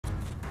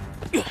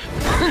爹，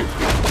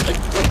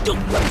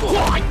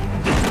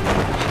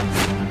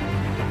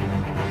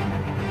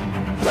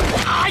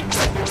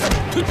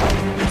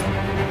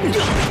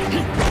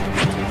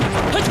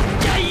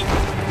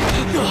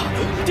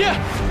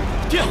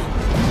爹！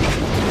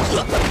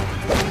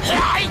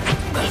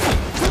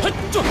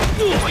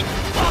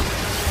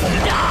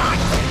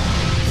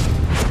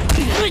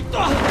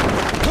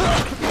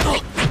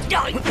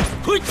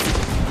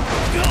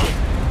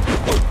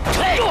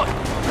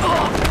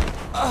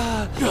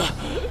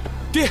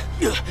爹，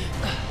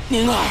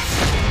宁儿，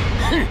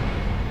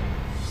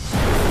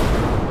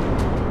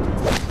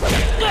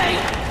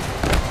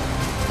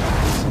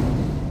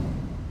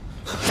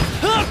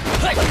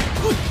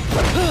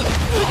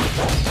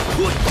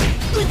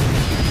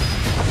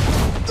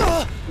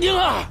宁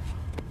儿，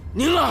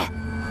宁儿，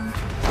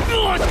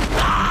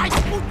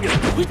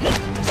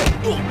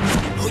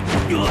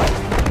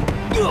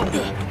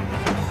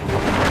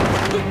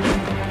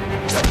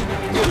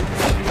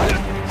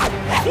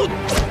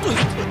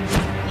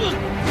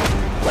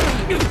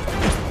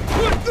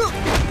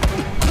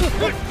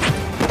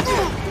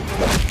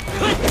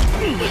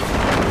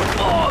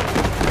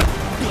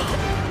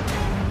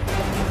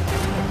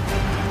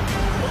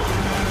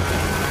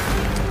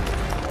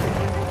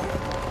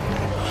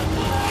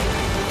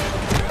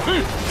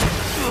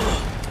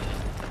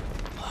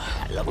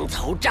龙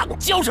头杖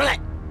交出来！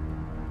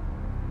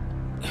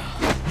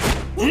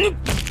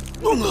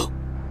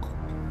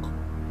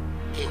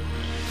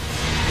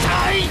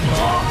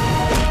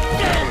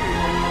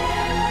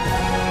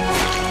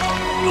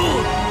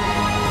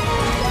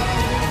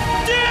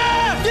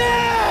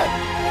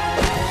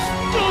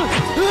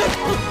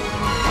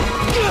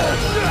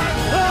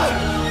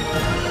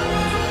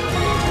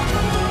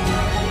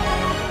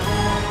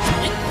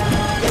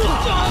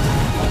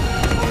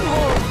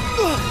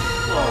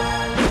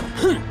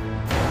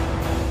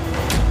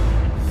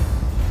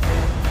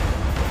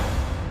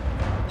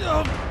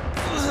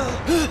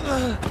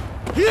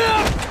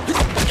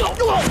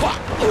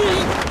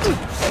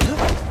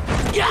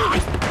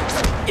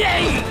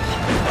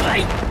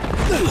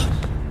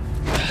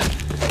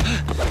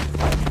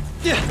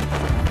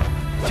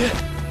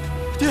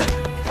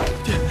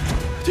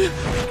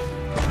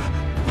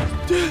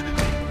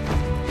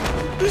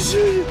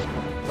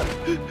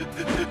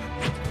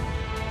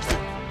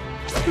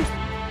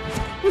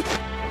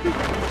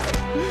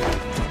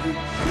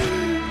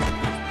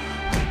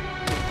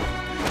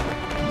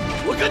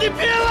我跟你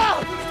拼了！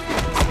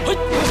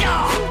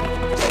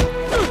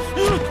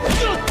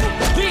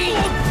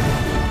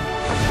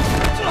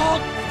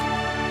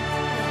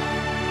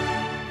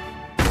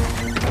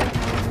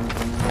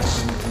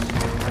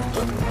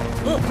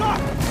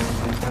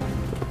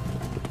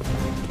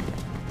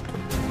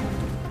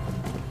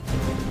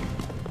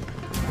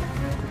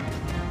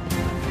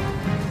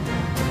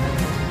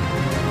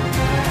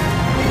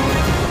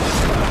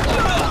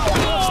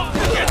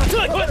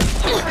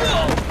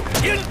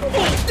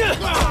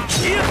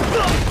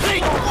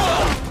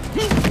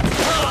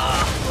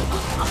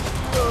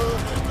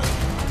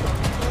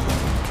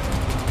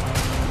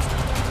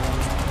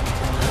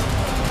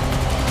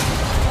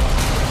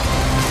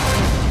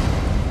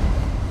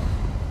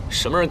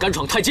什么人敢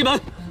闯太极门？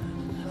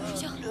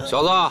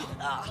小子，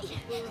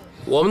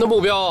我们的目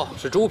标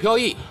是朱飘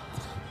逸，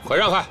快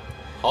让开！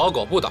好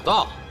狗不挡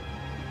道。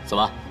怎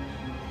么？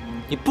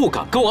你不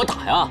敢跟我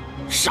打呀？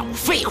少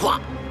废话，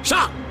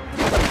上！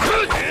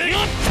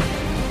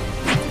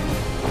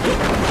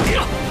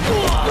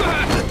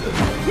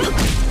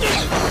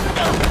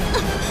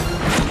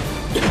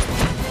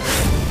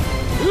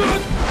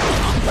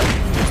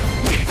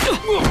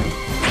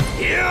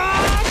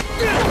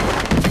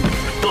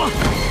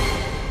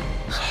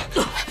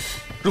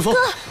如风，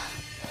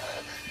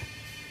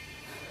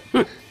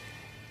哼，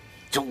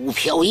朱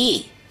飘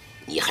逸，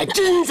你还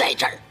真在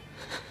这儿！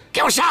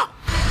给我上！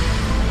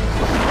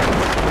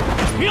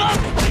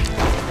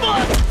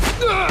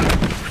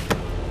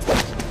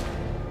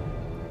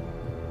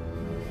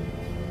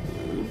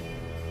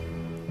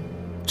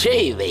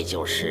这位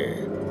就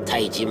是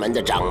太极门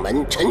的掌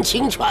门陈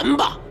清泉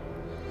吧？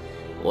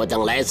我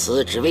等来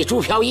此只为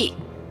朱飘逸，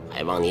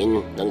还望您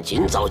能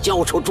尽早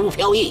交出朱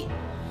飘逸，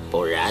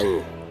不然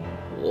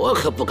我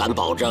可不敢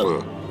保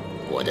证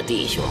我的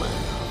弟兄们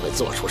会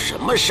做出什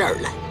么事儿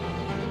来。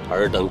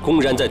尔等公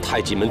然在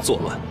太极门作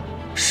乱，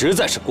实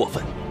在是过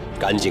分，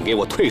赶紧给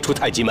我退出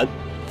太极门，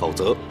否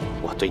则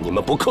我对你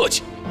们不客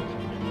气。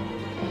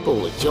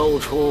不交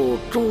出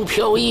朱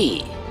飘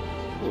逸，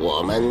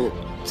我们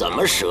怎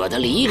么舍得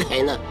离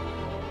开呢？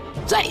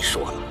再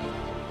说了，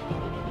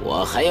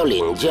我还要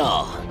领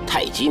教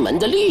太极门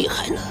的厉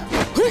害呢。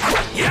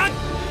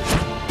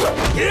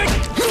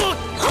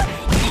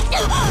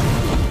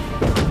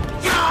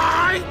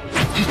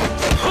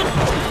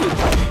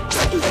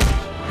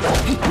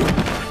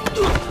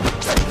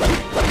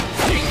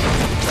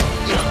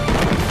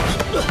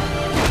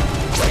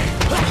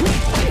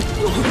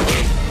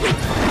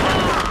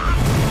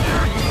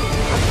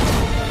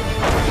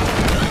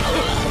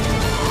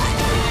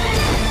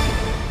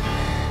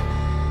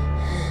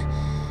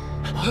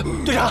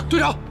队长，队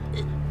长，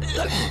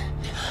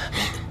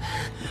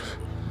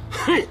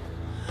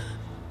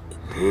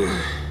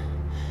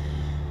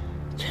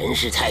陈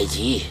氏太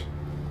极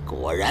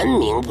果然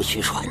名不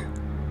虚传。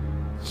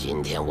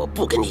今天我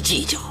不跟你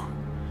计较，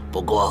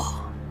不过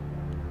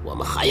我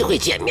们还会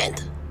见面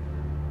的，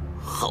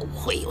后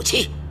会有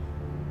期。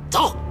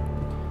走。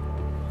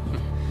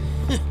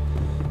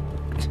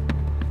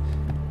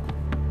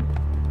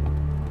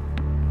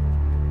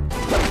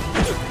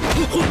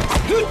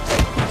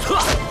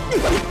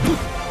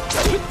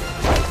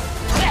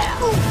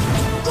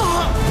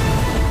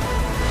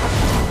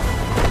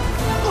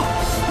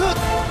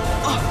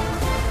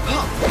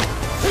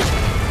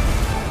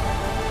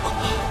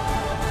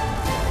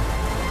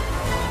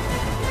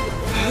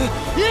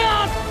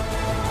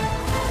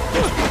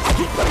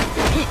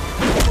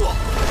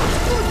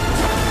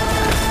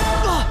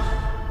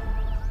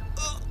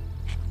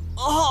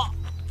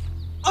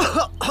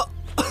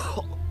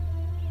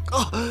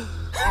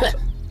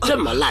这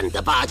么烂的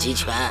八极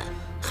拳，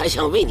还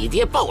想为你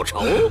爹报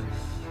仇？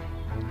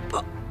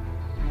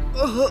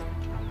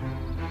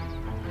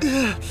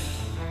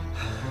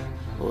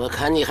我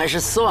看你还是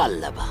算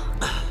了吧，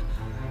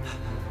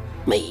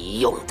没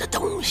用的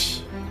东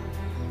西。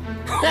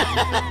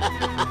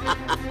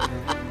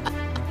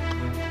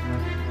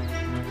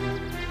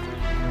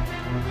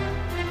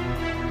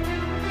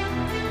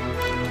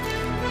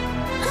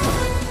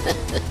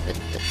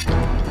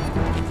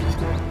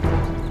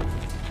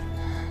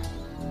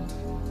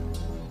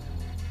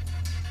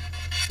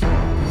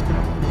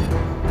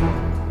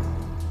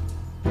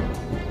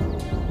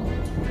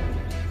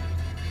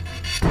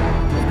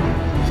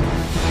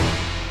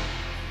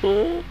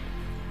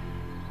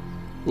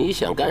你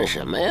想干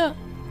什么呀？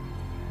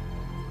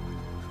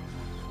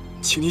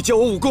请你教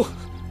我武功。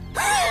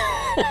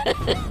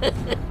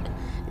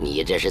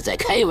你这是在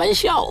开玩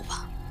笑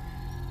吧？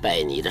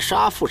拜你的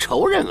杀父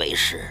仇人为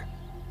师，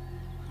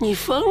你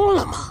疯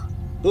了吗？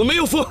我没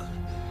有疯。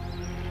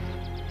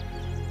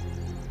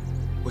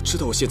我知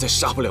道我现在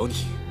杀不了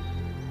你，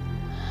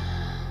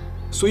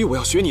所以我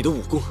要学你的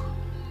武功，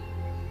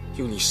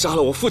用你杀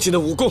了我父亲的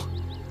武功，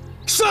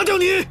杀掉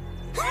你。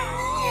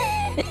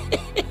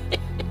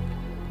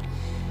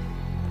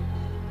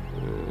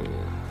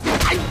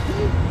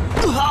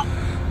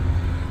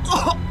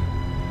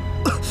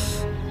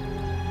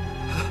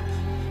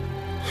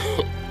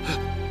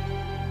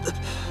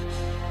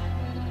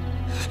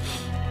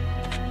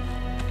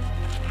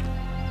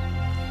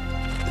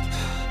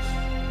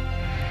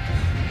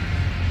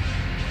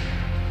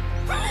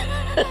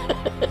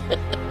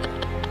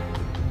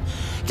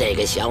这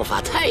个想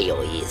法太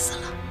有意思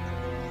了，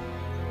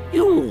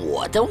用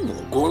我的武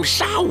功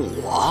杀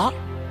我？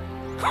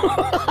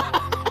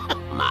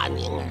马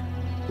宁儿，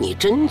你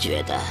真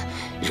觉得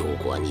如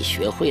果你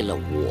学会了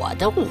我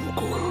的武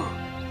功，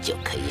就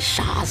可以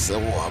杀死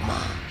我吗？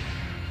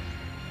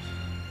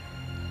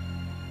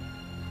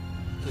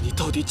那你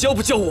到底教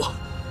不教我？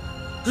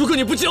如果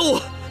你不教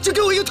我，就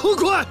给我一个痛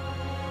快！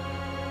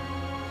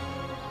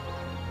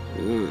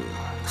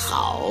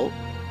好。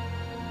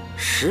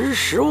识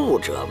时务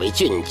者为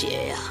俊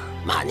杰呀，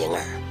马宁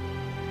儿，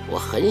我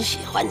很喜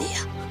欢你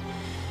呀。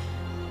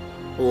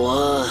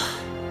我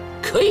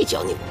可以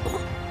教你武功，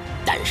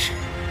但是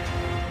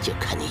就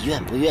看你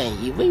愿不愿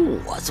意为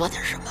我做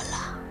点什么了。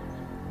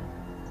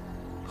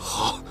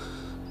好，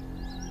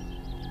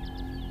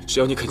只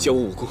要你肯教我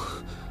武功，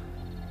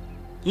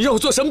你让我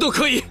做什么都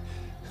可以。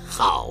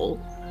好，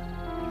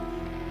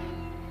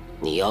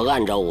你要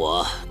按照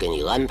我给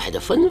你安排的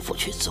吩咐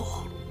去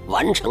做，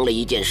完成了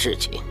一件事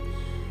情，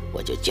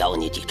我就教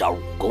你几招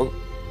武功。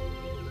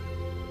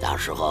到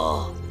时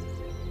候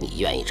你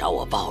愿意找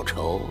我报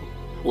仇，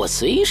我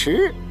随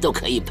时都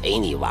可以陪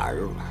你玩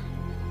玩。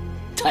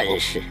但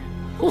是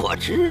我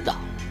知道，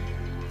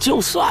就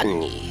算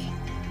你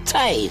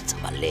再怎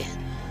么练，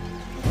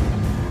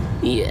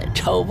也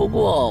抽不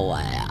过我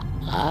呀！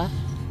啊！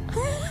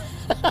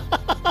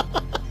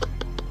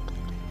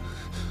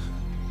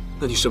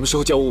那你什么时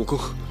候教我武功？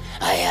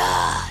哎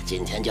呀，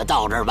今天就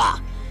到这儿吧，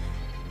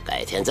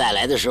改天再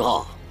来的时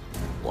候，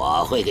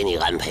我会给你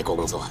安排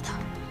工作的。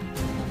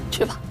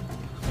去吧。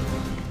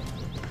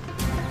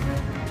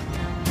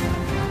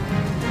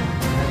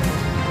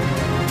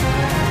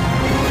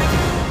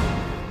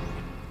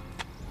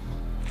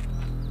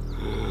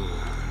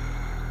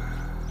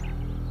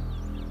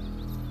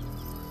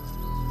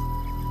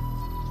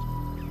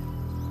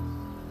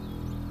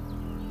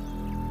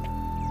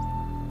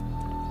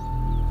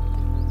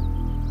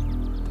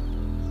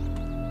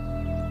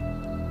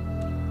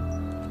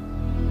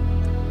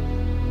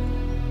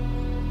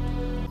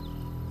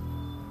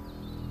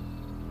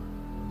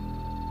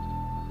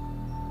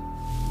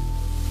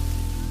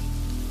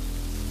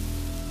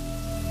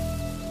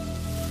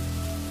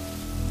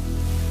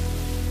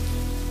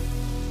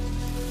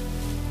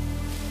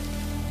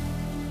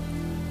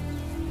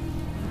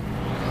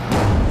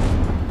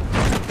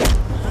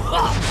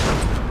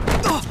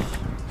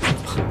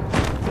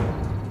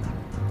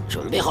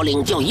准备好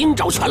领教鹰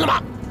爪拳了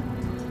吗？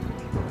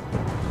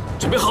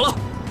准备好了。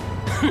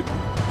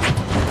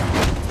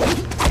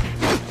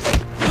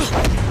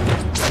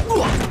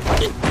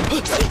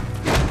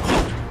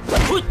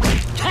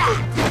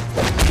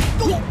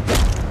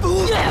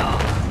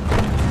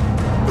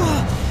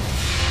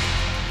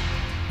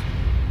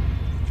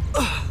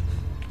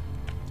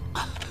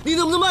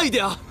能不能慢一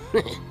点啊？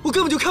我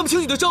根本就看不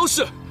清你的招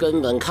式。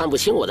根本看不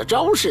清我的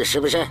招式，是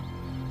不是？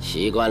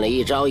习惯了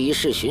一招一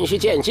式，循序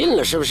渐进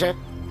了，是不是？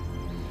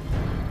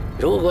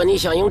如果你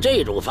想用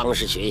这种方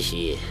式学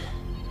习，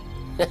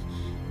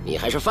你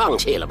还是放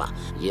弃了吧，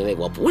因为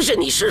我不是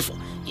你师傅，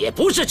也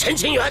不是陈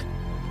清源。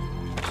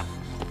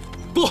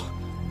不，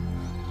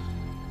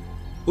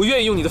我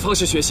愿意用你的方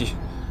式学习，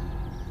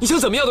你想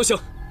怎么样都行。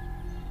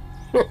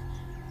哼，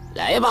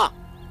来吧。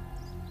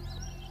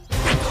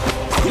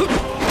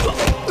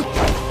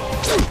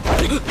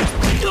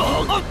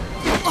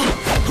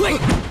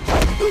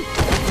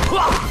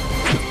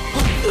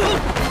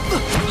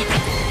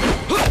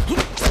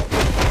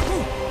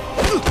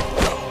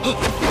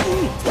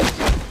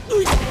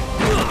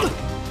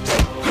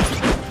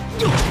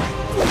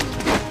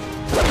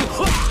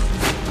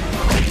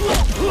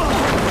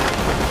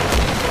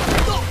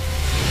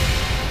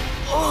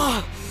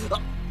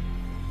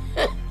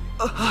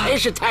还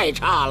是太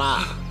差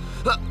了。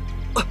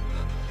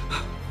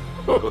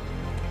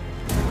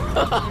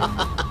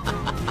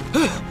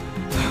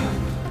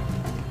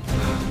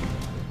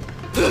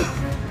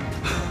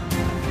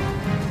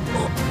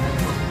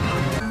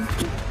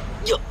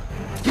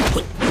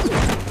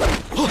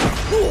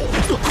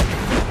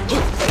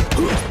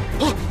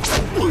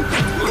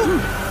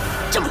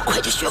这么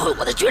快就学会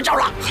我的绝招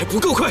了？还不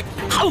够快！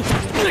好，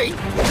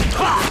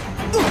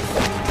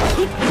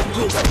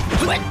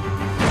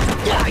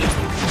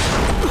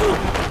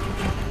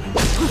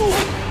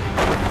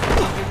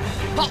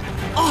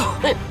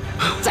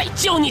再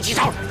教你几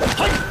招。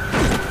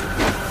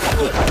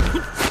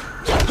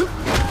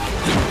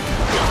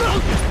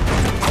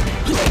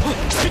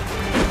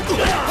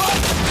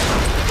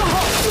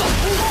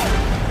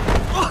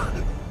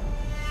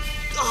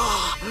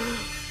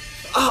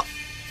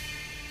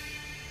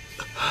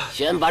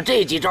先把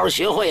这几招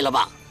学会了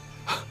吧。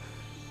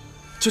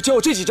就教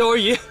我这几招而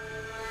已。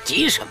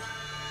急什么？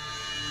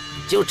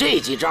就这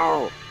几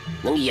招，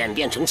能演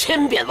变成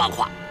千变万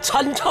化，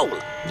参透了，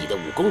你的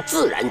武功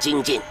自然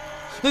精进。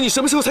那你什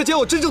么时候才教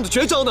我真正的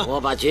绝招呢？我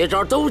把绝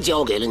招都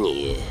教给了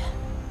你，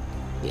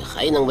你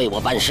还能为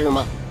我办事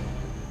吗？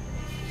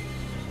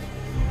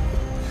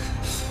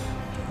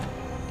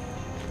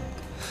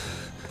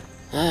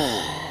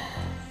唉，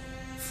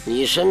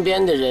你身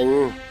边的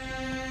人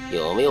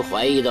有没有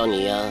怀疑到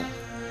你呀？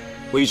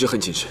我一直很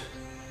谨慎，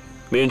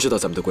没人知道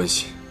咱们的关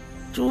系。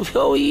朱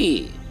飘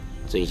逸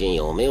最近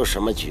有没有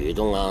什么举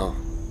动啊？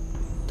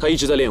他一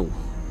直在练武，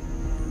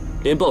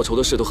连报仇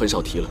的事都很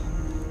少提了。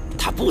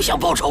他不想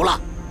报仇了？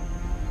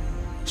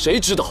谁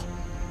知道？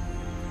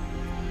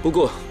不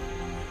过，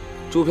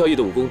朱飘逸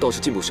的武功倒是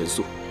进步神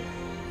速，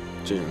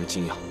真让人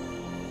惊讶。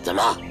怎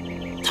么，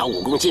他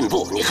武功进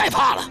步，你害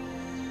怕了？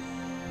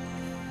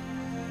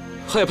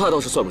害怕倒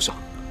是算不上，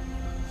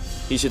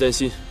一些担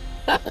心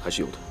还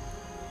是有的。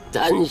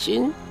担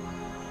心？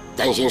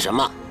担心什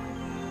么？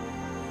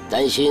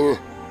担心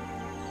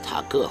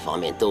他各方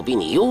面都比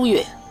你优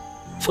越，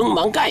锋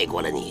芒盖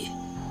过了你。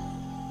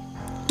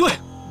对，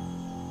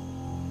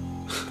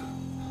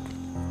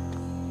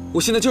我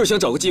现在就是想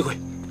找个机会，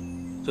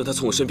让他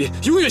从我身边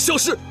永远消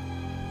失。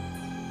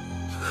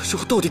可是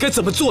我到底该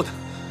怎么做呢？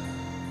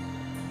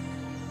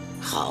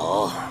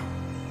好，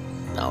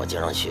那我就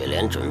让雪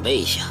莲准备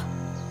一下，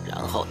然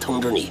后通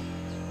知你。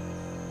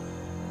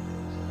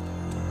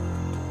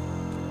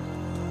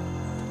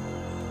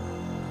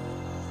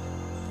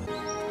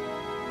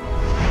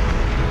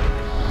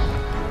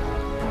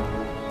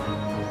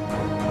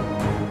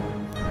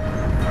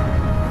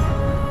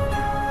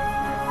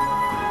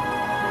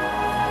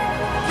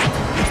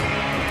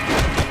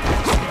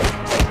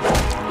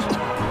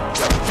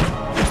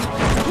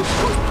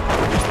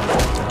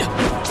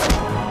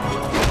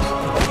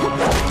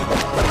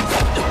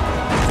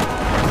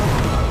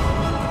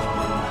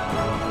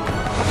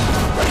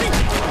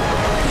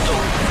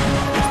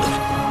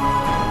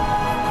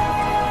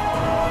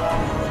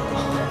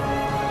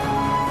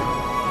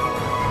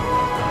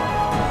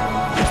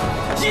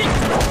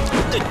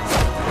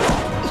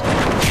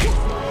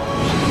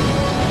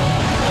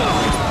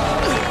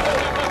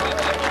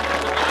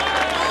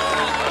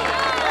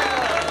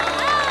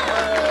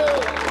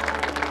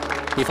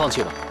你放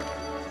弃了？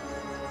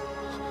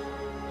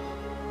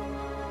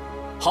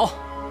好，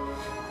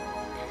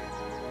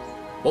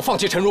我放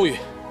弃陈如玉，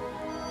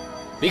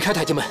离开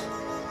太极门。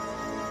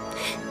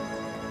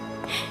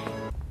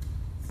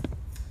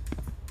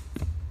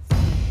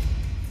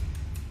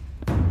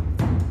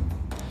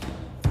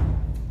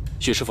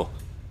许师傅，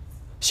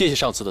谢谢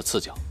上次的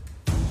赐教，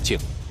请。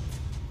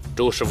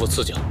周师傅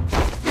赐教。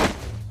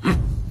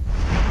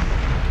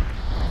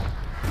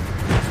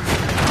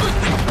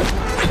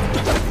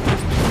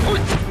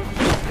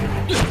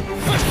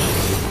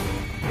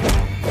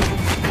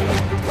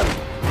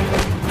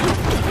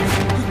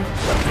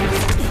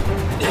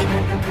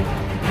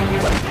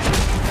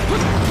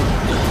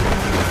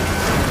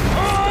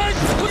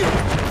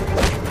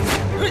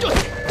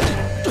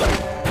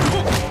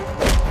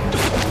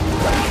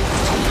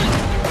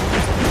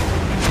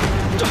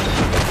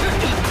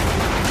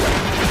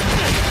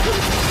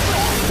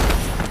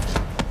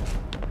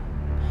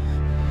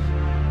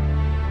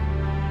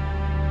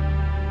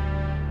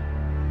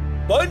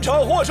本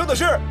场获胜的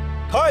是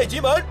太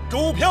极门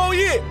朱飘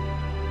逸。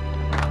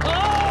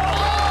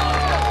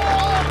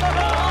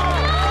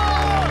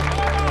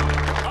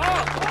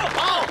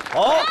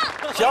好，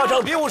下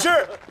场比武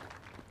是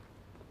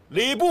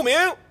李不明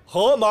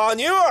和马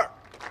宁儿。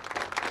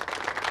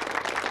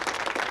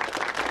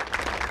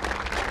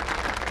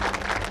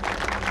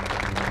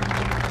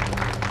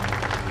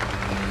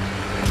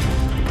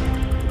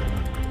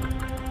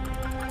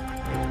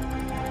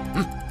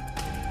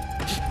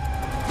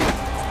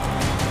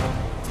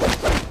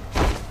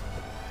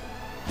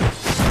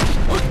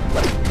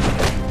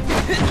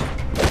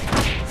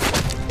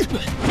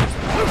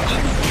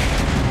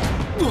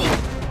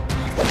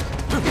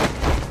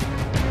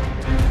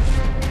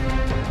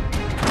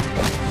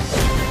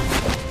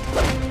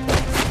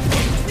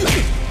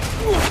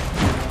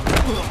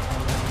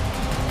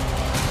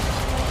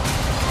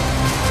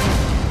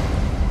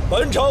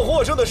本场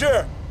获胜的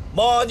是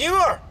马宁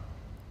儿。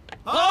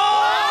好，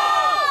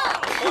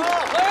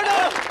来着，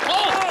好，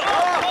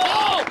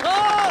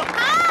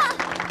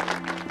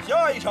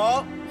下一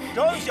场，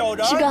张小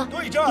然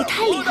对战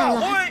何大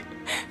辉。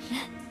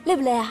累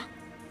不累啊？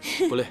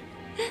不累。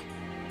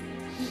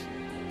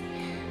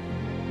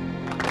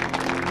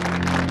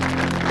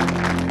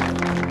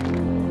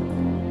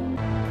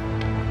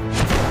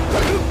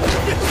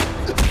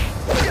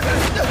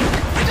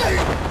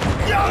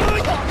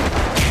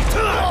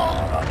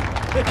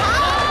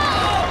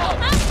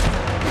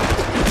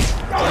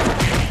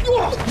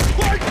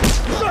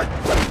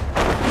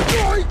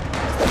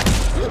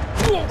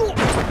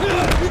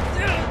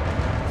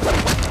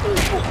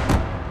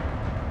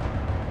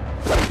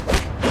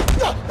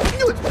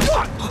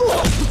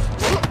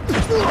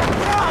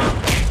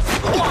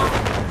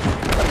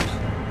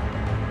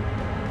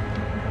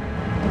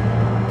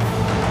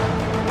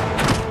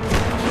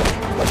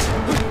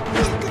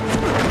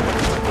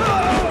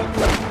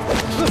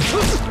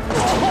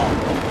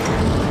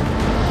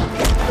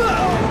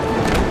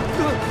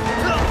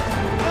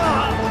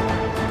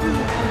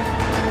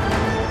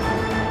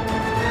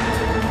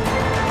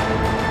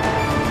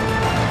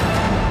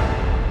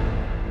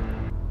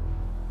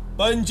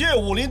本届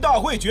武林大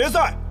会决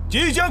赛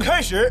即将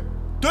开始，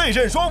对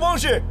阵双方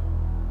是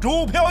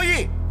朱飘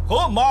逸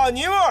和马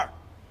宁儿，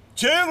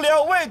请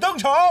两位登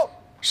场。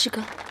师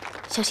哥，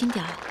小心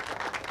点儿。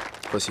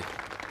放心，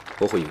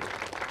我会赢的。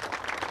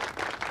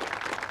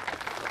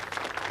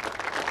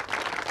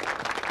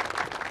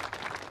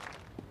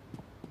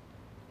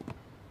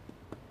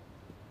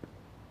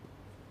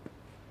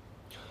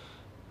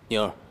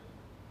宁儿，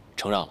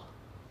承让了。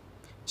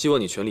希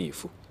望你全力以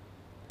赴，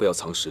不要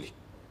藏实力。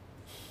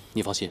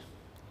你放心，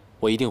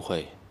我一定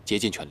会竭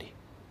尽全力。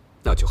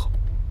那就好。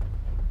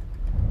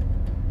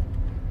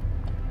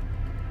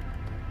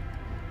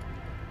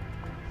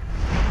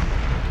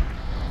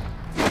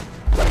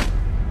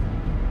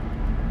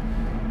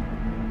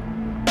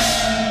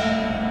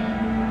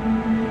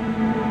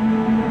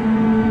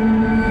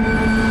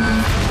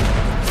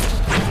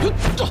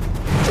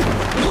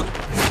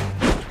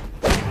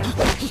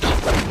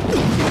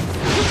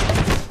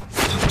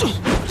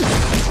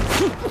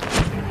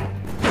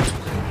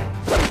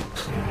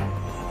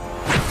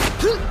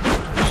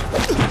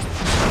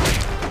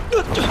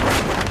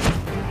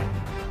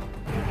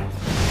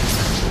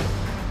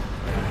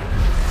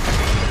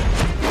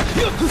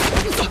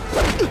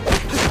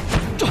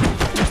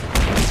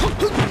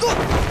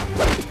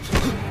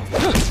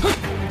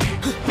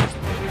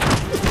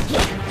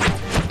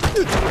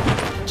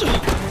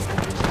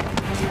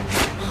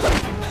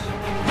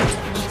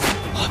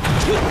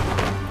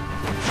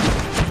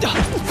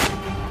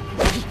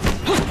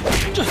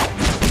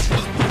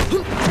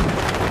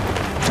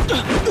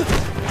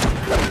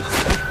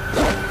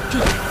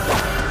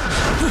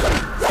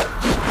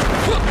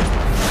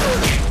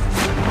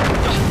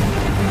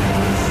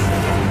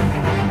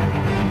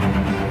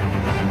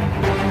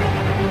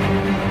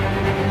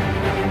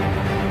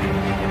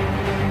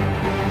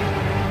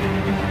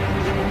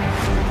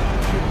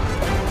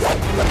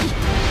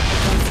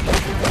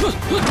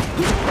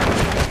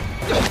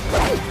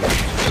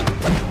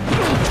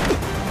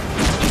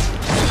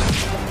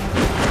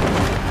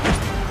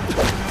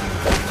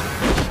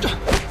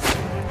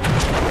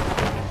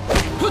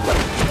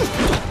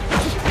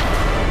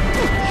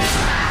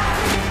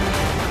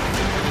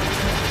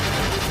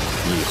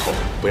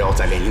不要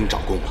再练鹰爪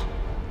功了。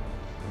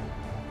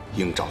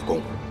鹰爪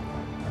功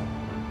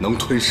能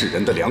吞噬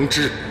人的良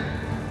知，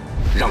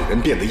让人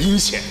变得阴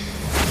险。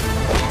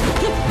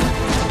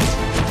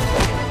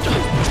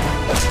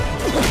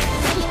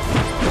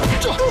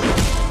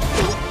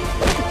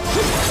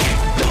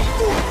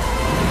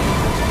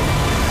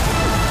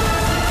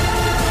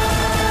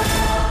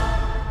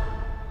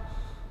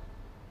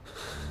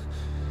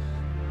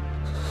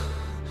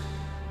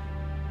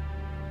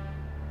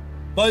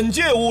本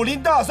届武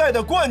林大赛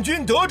的冠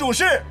军得主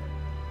是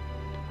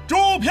朱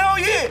飘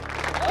逸。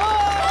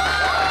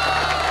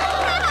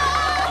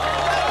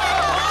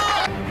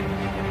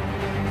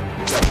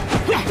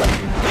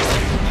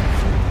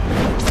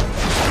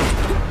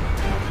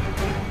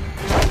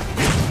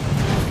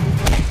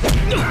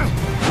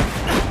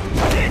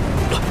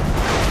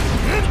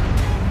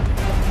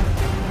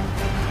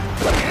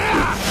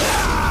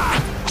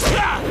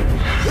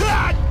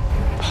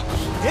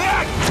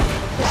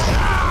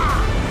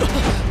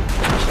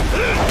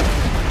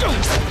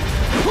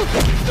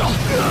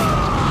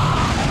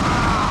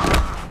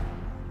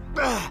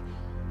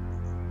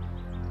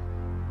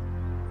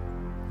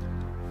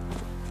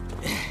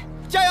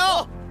加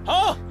油！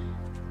好。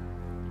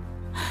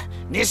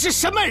你是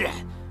什么人？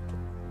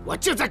我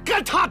正在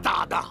跟他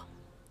打呢。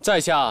在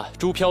下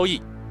朱飘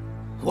逸。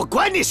我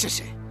管你是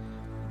谁，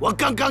我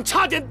刚刚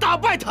差点打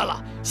败他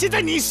了，现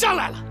在你上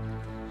来了。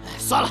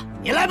算了，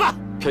你来吧。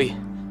飘逸，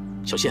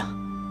小心啊。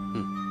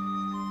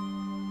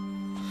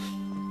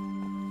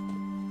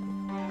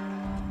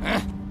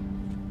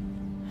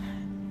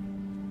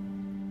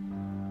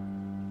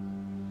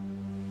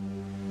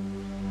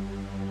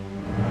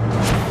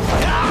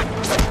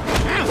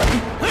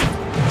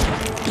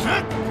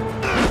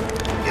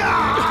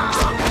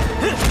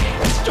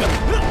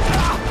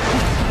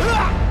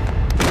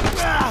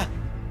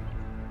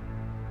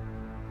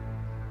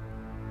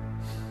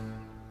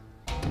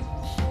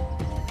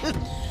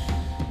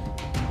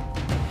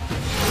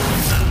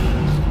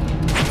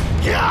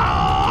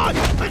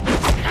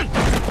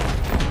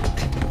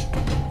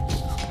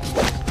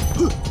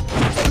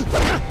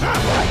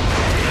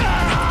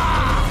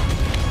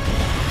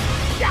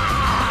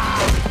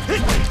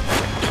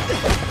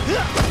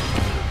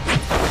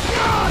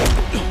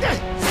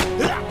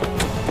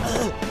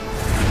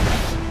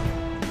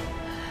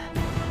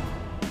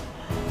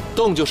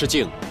动就是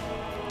静，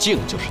静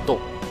就是动。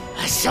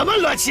什么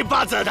乱七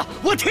八糟的，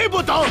我听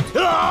不懂。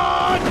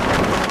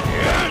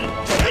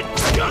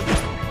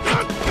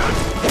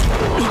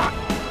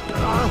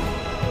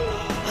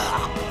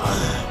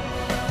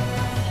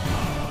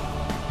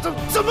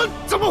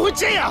怎么会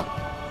这样？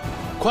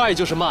快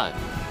就是慢，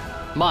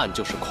慢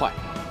就是快。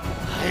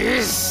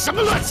哎，什么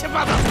乱七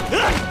八糟！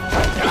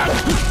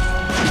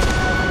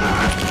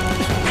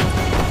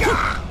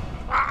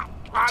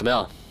怎么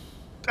样？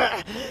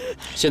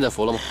现在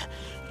服了吗？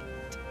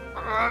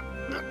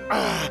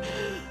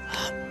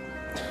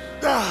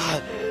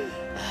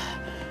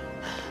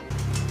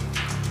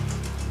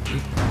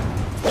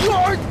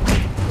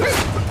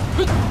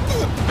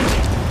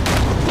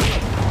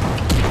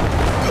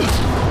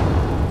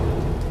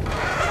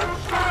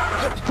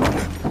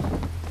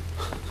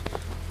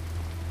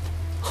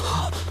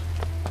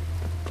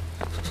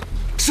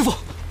师傅，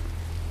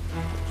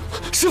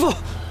师傅，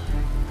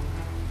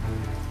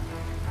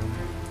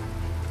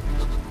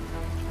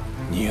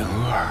宁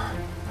儿，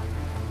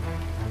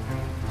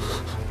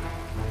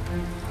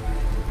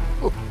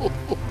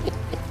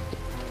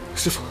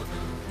师傅，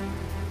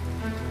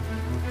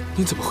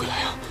您怎么会来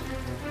呀？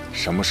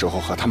什么时候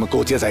和他们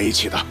勾结在一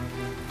起的？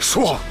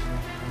说，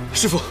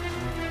师傅，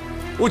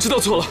我知道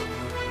错了，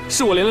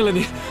是我连累了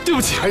您，对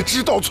不起。还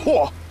知道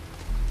错？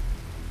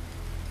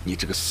你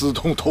这个私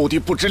通偷地、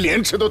不知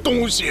廉耻的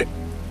东西！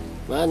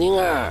马宁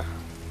儿，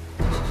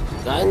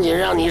赶紧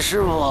让你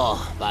师傅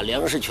把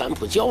粮食全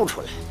部交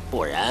出来，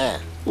不然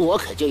我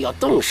可就要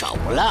动手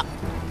了。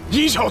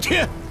尹小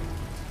天，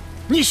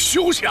你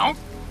休想！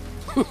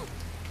哼，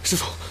师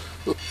傅，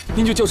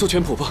您就交出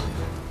全谱吧，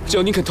只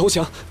要您肯投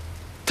降，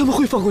他们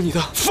会放过你的。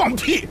放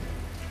屁！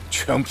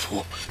全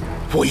谱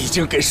我已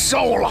经给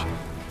烧了，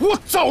我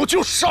早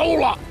就烧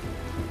了。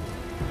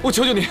我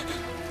求求你，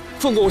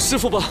放过我师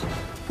傅吧，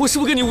我师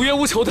傅跟你无冤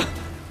无仇的，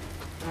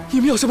你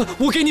们要什么，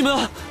我给你们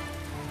啊！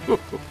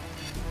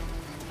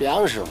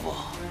梁师傅，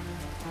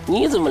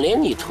你怎么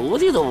连你徒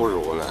弟都不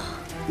如呢？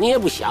你也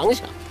不想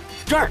想，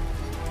这儿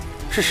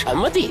是什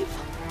么地方？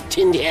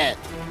今天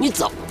你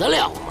走得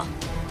了吗？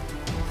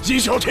尹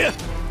小天，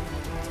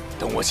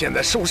等我现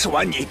在收拾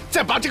完你，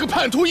再把这个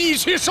叛徒一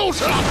起收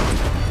拾了。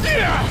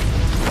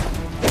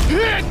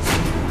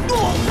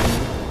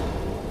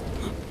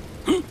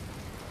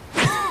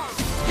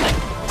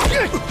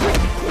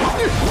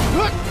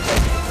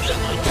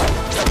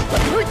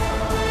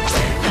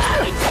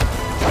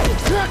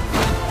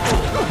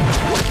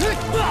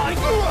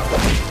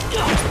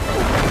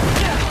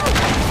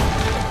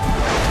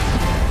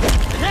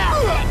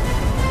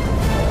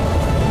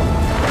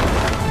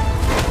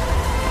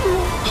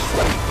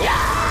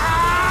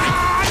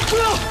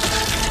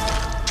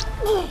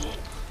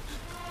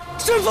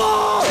师傅，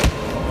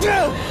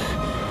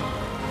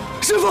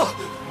师傅，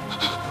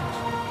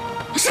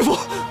师傅，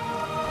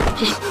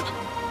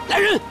来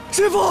人，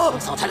师傅，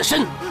扫他的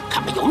身，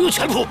看看有没有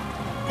全谱。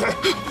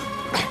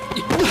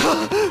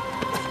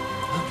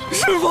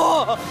师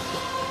傅，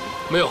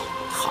没有。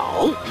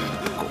好，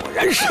果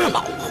然是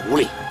老狐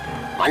狸。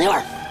马宁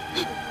儿，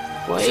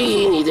怀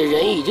疑你的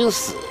人已经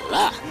死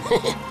了，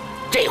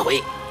这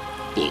回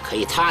你可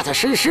以踏踏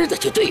实实的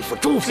去对付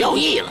朱飘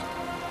逸了。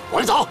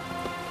往里走。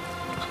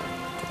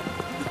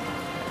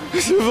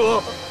师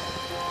傅，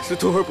是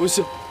徒儿不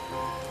孝，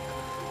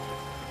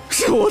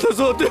是我的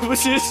错，对不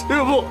起师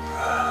傅。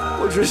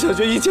我只想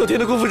学尹啸天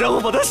的功夫，然后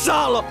把他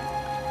杀了。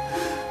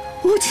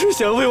我只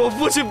想为我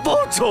父亲报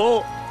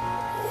仇。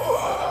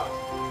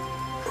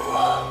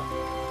我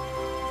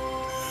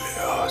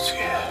了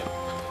解，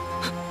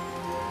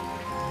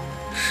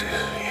是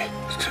你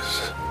之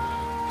死。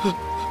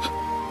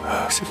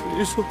师傅，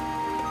您说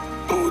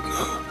不能，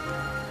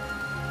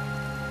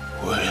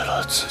为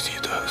了自己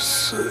的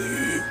私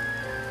欲，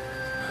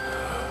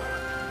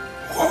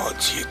忘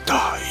记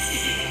大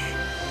义。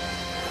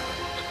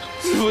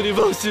师父，你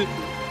放心，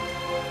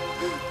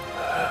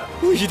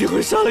我一定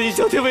会杀了易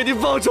小天为您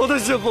报仇的，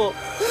师父。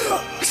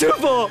师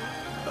父，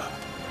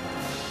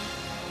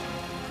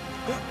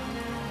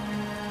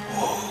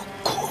我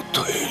骨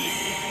腿里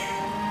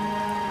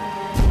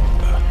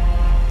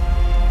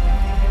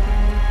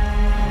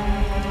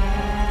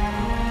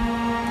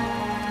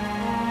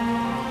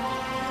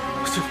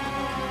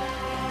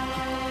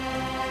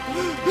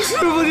师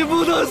父，你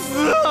不能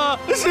死啊！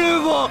师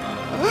父，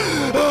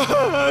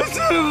师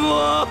父，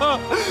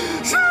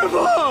师父！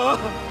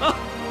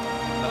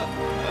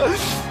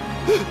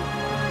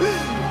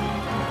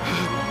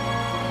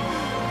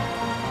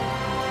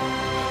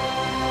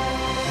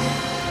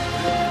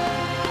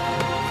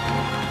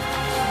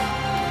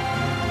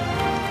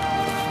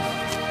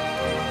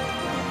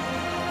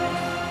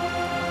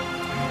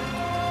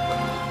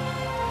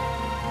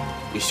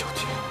易小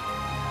天，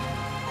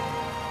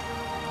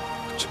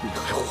趁你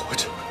还活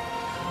着，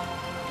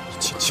你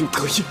尽情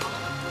得意吧！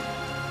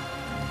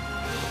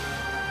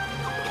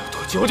用不了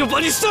多久，我就把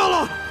你杀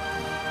了，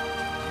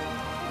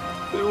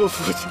为我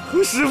父亲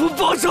和师父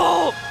报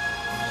仇！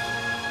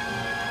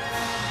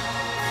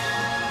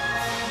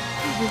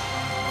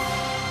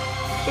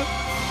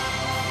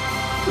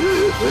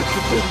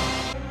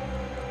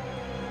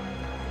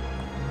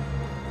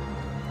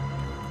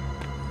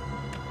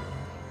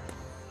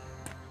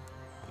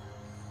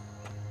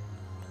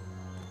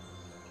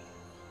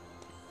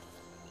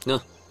那，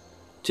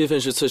这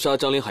份是刺杀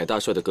张连海大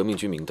帅的革命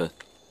军名单。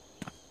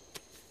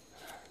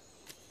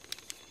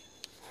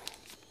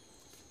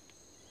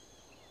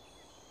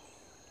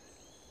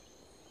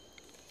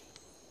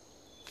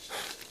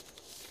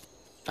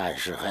办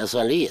事还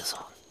算利索，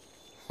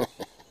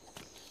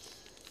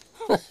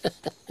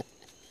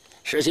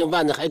事情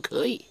办得还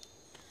可以，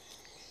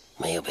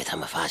没有被他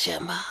们发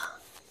现吧？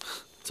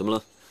怎么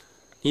了？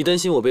你担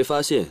心我被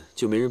发现，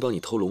就没人帮你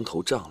偷龙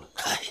头账了？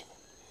嗨，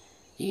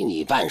以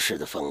你办事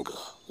的风格，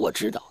我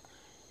知道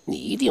你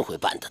一定会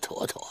办得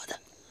妥妥的。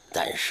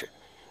但是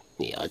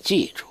你要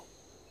记住，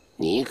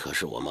你可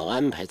是我们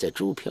安排在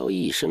朱飘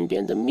逸身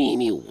边的秘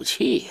密武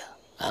器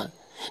呀！啊，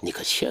你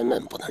可千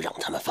万不能让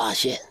他们发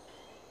现。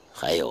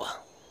还有啊，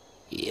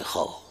以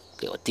后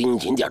给我盯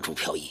紧点朱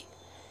飘逸，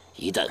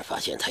一旦发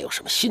现他有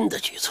什么新的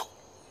举措，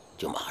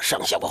就马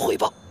上向我汇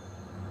报。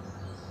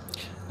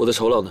我的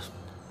酬劳呢？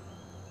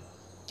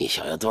你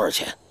想要多少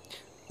钱？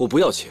我不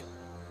要钱，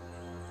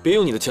别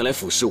用你的钱来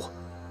腐蚀我。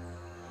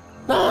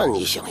那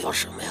你想要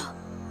什么呀？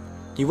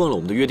你忘了我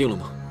们的约定了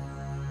吗？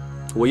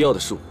我要的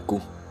是武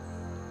功。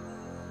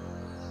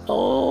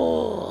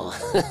哦，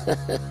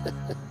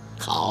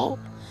好，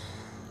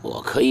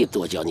我可以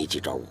多教你几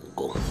招武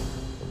功。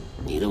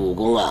你的武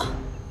功啊，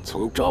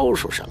从招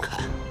数上看，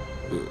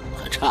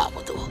还差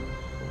不多。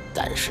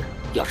但是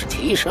要是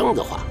提升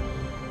的话，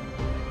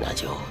那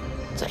就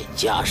再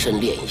加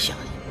深练一下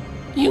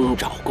鹰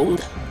爪功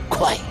的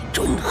快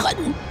准狠。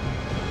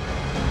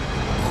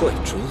快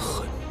准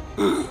狠。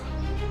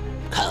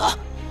看啊。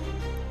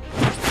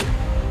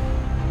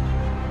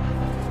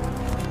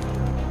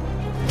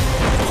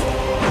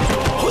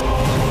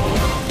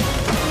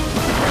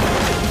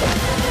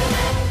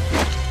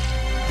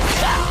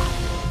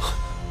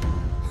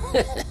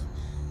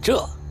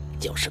这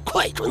就是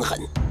快准狠，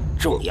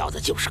重要的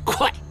就是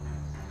快，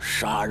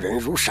杀人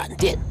如闪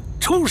电，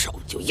出手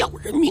就要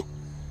人命，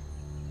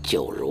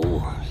就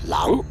如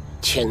狼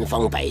千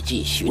方百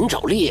计寻找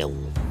猎物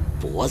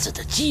脖子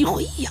的机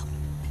会一样，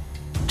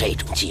这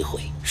种机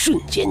会瞬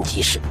间即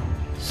逝，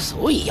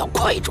所以要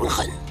快准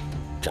狠，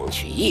争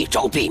取一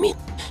招毙命。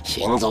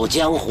行走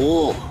江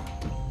湖，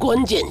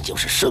关键就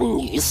是生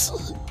与死，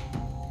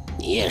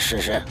你也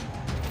试试。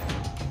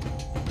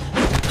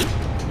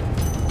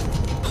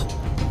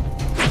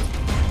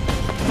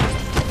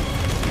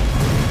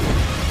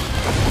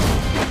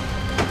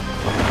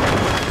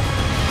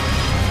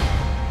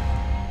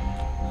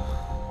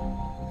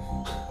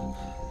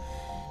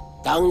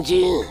当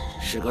今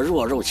是个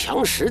弱肉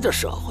强食的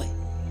社会，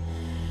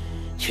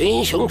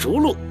群雄逐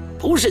鹿，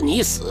不是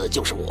你死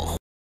就是我活。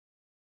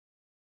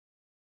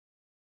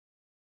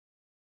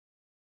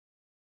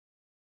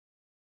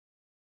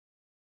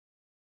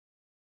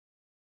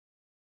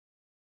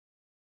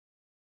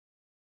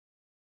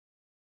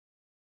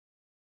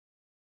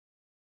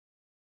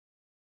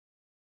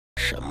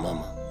什么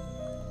吗？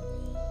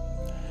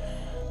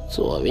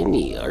作为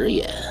你而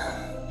言，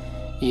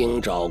鹰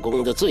爪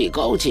功的最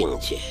高境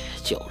界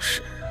就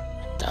是，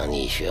当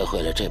你学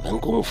会了这门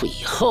功夫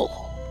以后，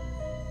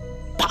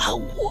把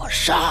我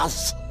杀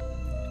死，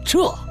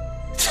这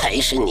才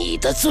是你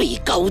的最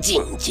高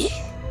境界。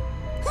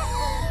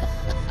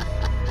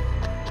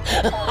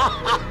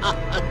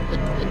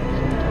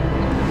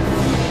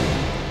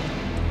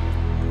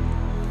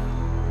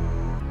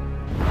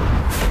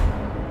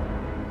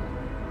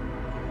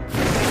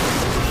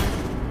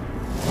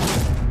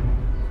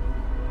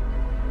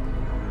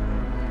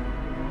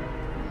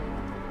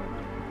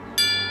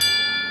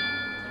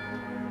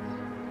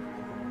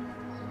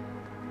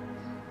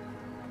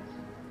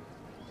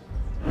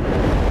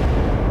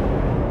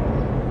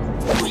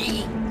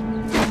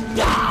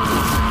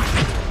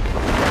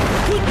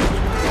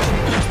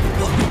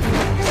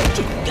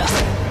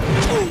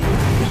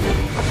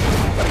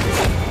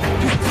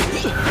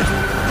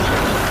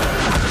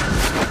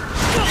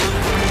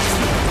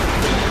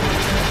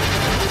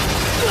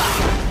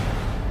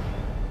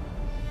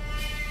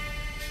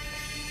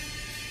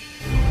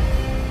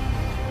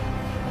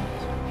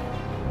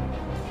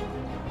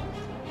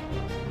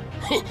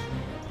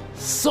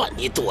算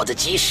你躲得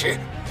及时。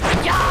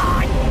呀！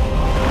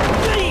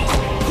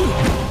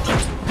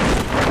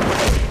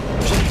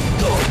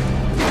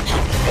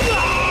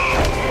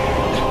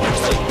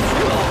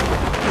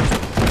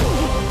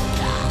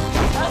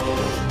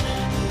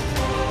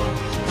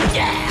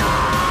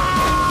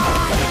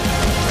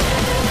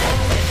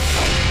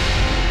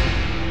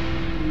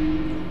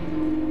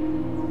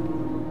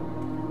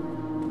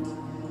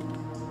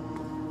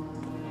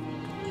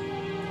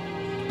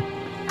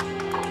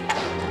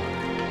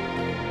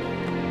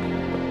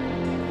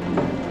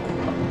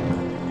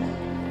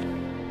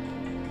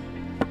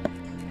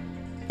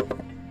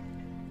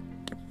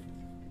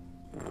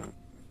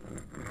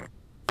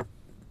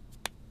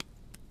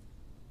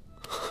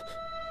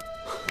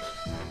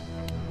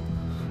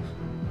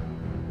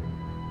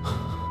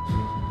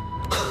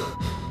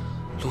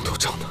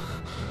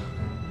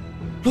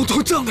龙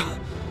头杖呢？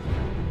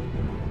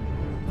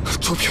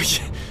朱飘逸，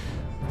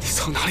你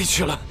藏哪里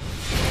去了？